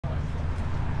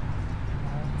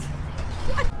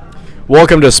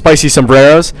Welcome to Spicy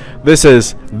Sombreros. This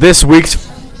is this week's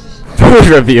food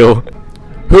review.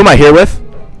 Who am I here with?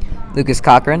 Lucas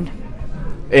Cochran.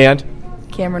 And?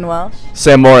 Cameron Welsh.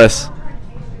 Sam Morris.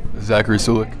 Zachary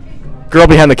Sulik. Girl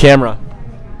behind the camera.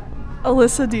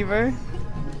 Alyssa Deaver.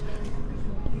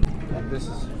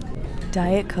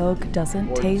 Diet Coke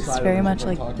doesn't taste very much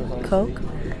like Coke.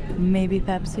 Maybe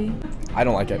Pepsi. I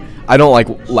don't like it. I don't like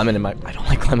lemon in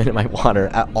my water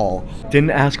at all.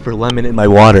 Didn't ask for lemon in my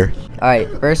water. Alright,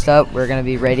 first up, we're going to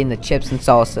be rating the chips and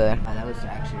salsa. Oh, that was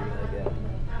actually really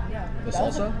good. The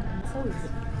salsa?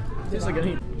 Tastes like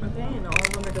any.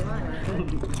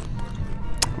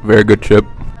 Very good chip.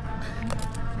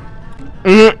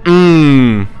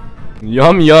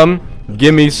 Yum yum.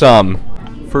 Give me some.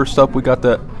 First up, we got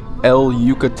the El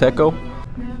Yucateco.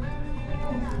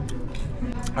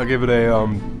 I'll give it a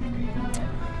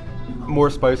more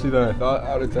spicy than I thought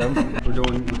out of 10. We're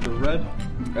going with the red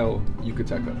El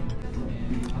Yucateco.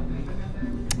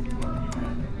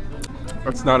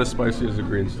 It's not as spicy as the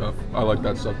green stuff. I like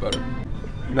that stuff better.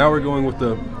 Now we're going with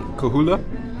the Cajula.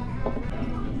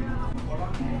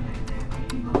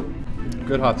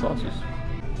 Good hot sauces.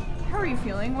 How are you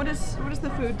feeling? What is the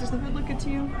food? Does the food look good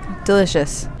to you?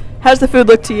 Delicious. How's the food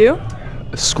look to you?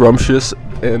 Scrumptious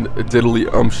and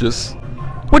diddly umptious.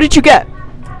 What did you get?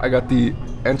 I got the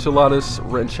enchiladas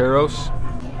rancheros.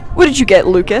 What did you get,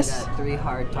 Lucas? 3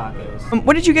 hard tacos.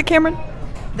 What did you get, Cameron?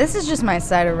 This is just my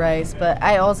side of rice, but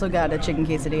I also got a chicken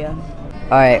quesadilla.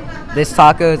 Alright, this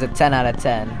taco is a 10 out of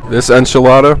 10. This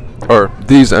enchilada, or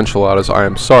these enchiladas, I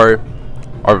am sorry,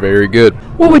 are very good.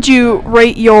 What would you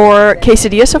rate your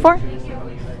quesadilla so far?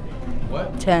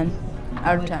 10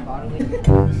 out of 10.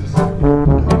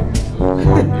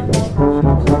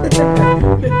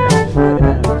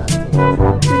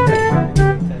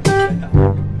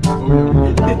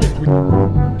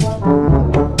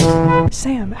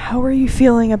 Sam, how are you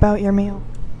feeling about your meal?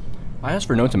 I asked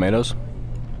for no tomatoes.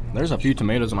 There's a few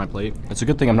tomatoes on my plate. It's a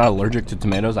good thing I'm not allergic to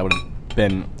tomatoes. I would have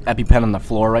been EpiPen on the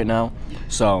floor right now.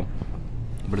 So,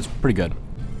 but it's pretty good.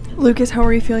 Lucas, how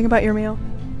are you feeling about your meal?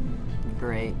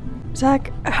 Great.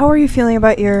 Zach, how are you feeling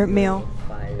about your meal?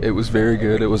 It was very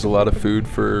good. It was a lot of food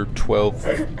for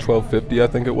 $12.50, I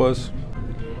think it was.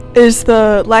 Is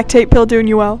the lactate pill doing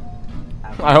you well?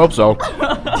 I hope so.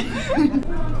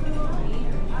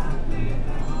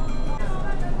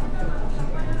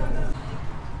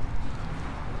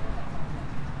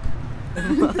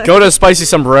 Go to Spicy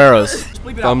Sombreros.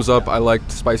 Thumbs up. I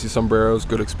liked Spicy Sombreros.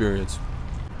 Good experience.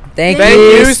 Thank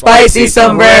you, Spicy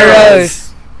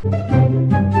Sombreros!